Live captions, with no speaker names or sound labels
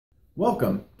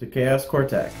Welcome to Chaos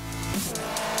Cortec.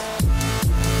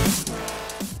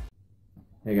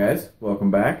 Hey guys,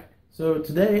 welcome back. So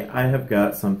today I have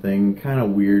got something kind of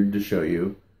weird to show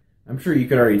you. I'm sure you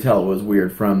could already tell it was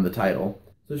weird from the title.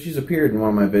 So she's appeared in one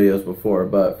of my videos before,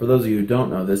 but for those of you who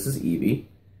don't know, this is Evie.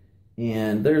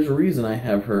 And there's a reason I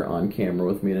have her on camera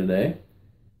with me today.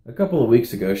 A couple of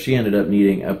weeks ago, she ended up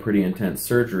needing a pretty intense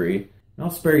surgery. And I'll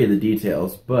spare you the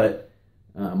details, but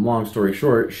long story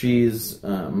short, she's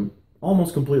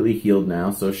almost completely healed now,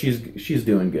 so she's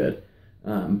doing good.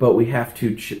 But we have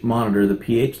to monitor the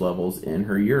pH levels in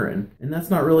her urine, and that's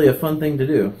not really a fun thing to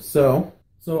do. So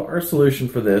our solution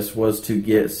for this was to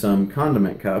get some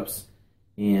condiment cups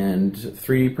and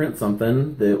 3D print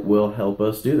something that will help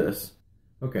us do this.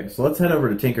 Okay, so let's head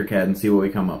over to Tinkercad and see what we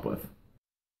come up with.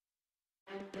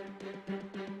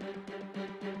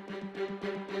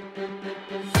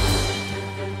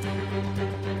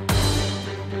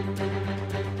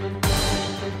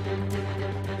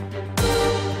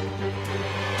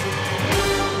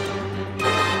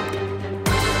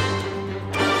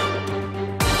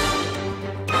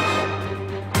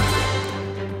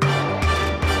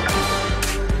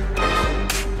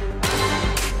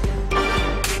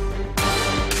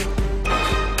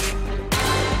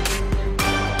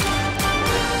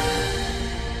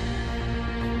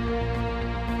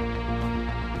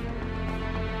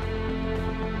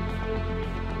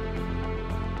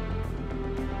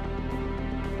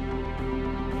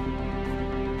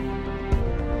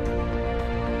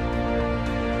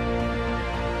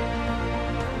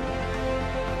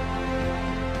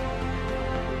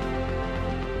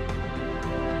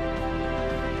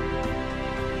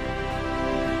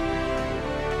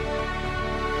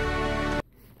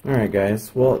 Alright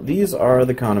guys, well these are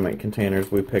the condiment containers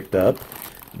we picked up.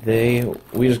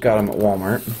 We just got them at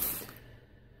Walmart.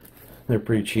 They're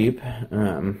pretty cheap,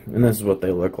 and this is what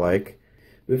they look like.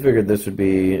 We figured this would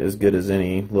be as good as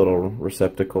any little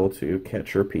receptacle to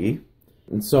catch or pee.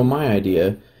 And so my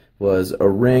idea was a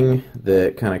ring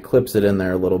that kind of clips it in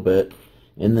there a little bit,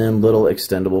 and then little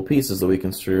extendable pieces that we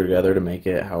can screw together to make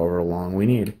it however long we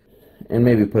need. And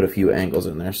maybe put a few angles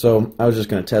in there. So I was just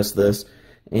going to test this.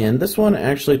 And this one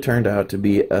actually turned out to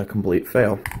be a complete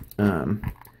fail.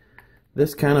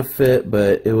 This kind of fit,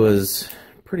 but it was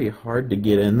pretty hard to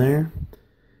get in there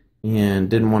and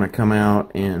didn't want to come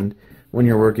out. And when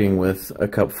you're working with a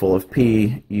cup full of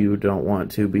pee, you don't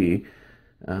want to be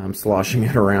sloshing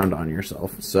it around on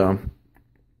yourself. So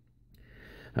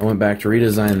I went back to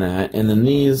redesign that. And then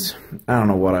these, I don't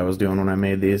know what I was doing when I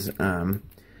made these.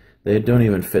 They don't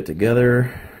even fit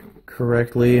together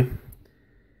correctly.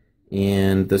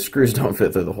 And the screws don't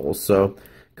fit through the holes, so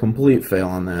complete fail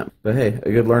on that. But hey,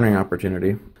 a good learning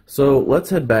opportunity. So let's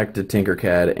head back to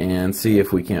Tinkercad and see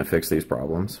if we can't fix these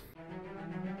problems.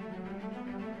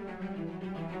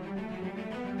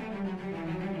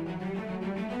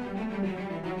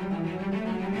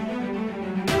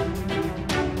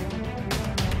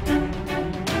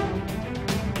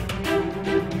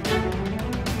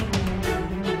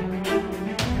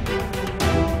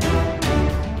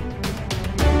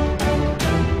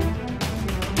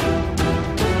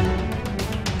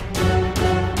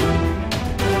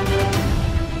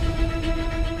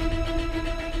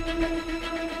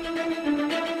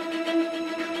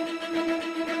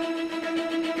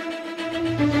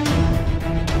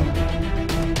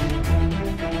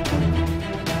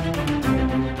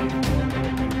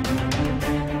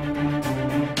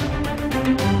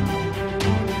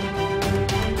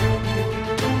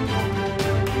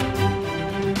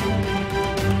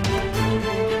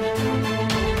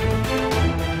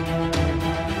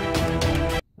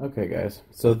 Okay guys,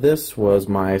 so this was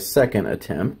my second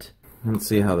attempt. Let's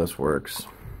see how this works.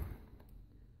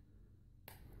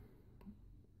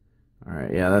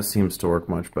 Alright, yeah, that seems to work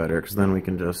much better, because then we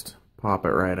can just pop it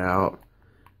right out.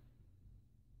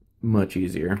 Much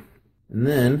easier. And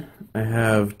then I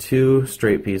have two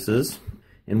straight pieces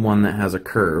and one that has a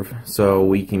curve, so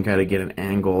we can kind of get an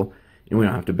angle and we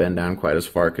don't have to bend down quite as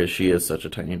far because she is such a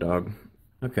tiny dog.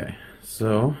 Okay,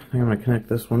 so I'm going to connect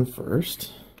this one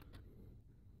first.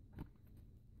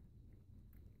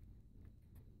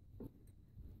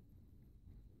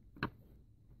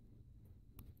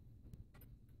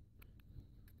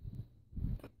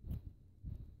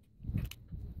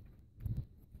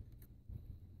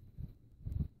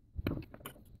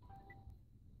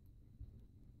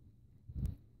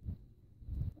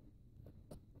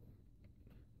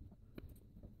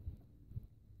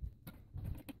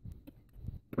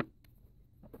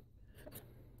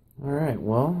 Alright,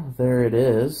 well, there it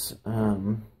is.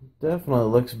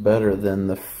 Definitely looks better than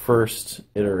the first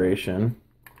iteration.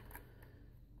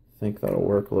 think that'll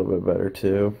work a little bit better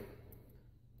too.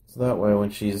 So that way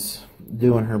when she's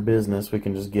doing her business, we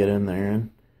can just get in there and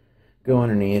go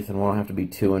underneath and won't have to be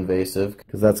too invasive,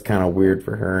 because that's kind of weird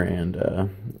for her,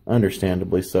 and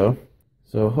understandably so.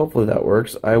 So hopefully that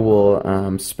works. I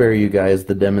will spare you guys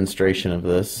the demonstration of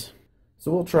this.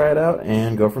 So we'll try it out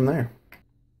and go from there.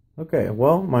 Okay,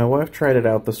 well, my wife tried it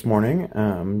out this morning.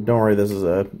 Don't worry, this is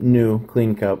a new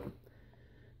clean cup.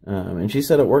 And she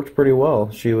said it worked pretty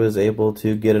well. She was able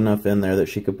to get enough in there that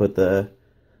she could put the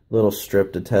little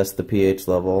strip to test the pH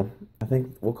level. I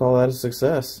think we'll call that a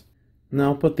success.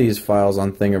 Now I'll put these files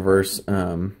on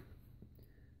Thingiverse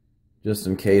just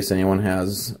in case anyone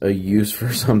has a use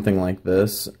for something like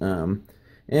this. And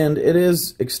it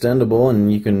is extendable,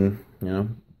 and you can,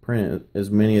 print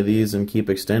as many of these and keep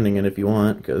extending it if you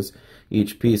want, because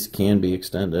each piece can be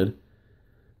extended.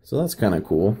 So that's kind of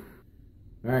cool.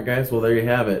 Alright guys, well there you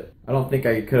have it. I don't think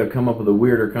I could have come up with a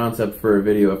weirder concept for a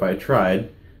video if I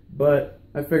tried, but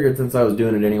I figured since I was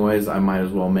doing it anyways, I might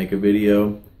as well make a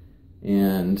video.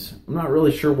 And I'm not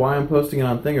really sure why I'm posting it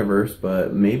on Thingiverse,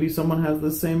 but maybe someone has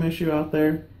the same issue out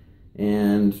there,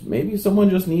 and maybe someone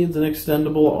just needs an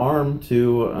extendable arm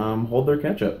to hold their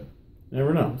ketchup. You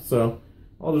never know, so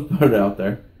I'll just put it out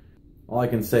there. All I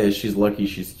can say is she's lucky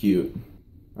she's cute.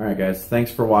 Alright guys,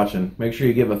 thanks for watching. Make sure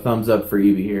you give a thumbs up for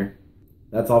Evie here.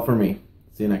 That's all for me.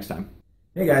 See you next time.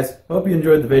 Hey guys, hope you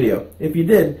enjoyed the video. If you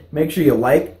did, make sure you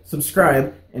like,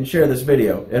 subscribe, and share this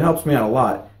video. It helps me out a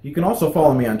lot. You can also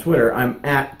follow me on Twitter. I'm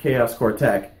at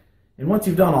ChaosCoreTech. And once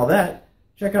you've done all that,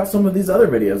 check out some of these other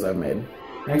videos I've made.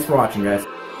 Thanks for watching, guys.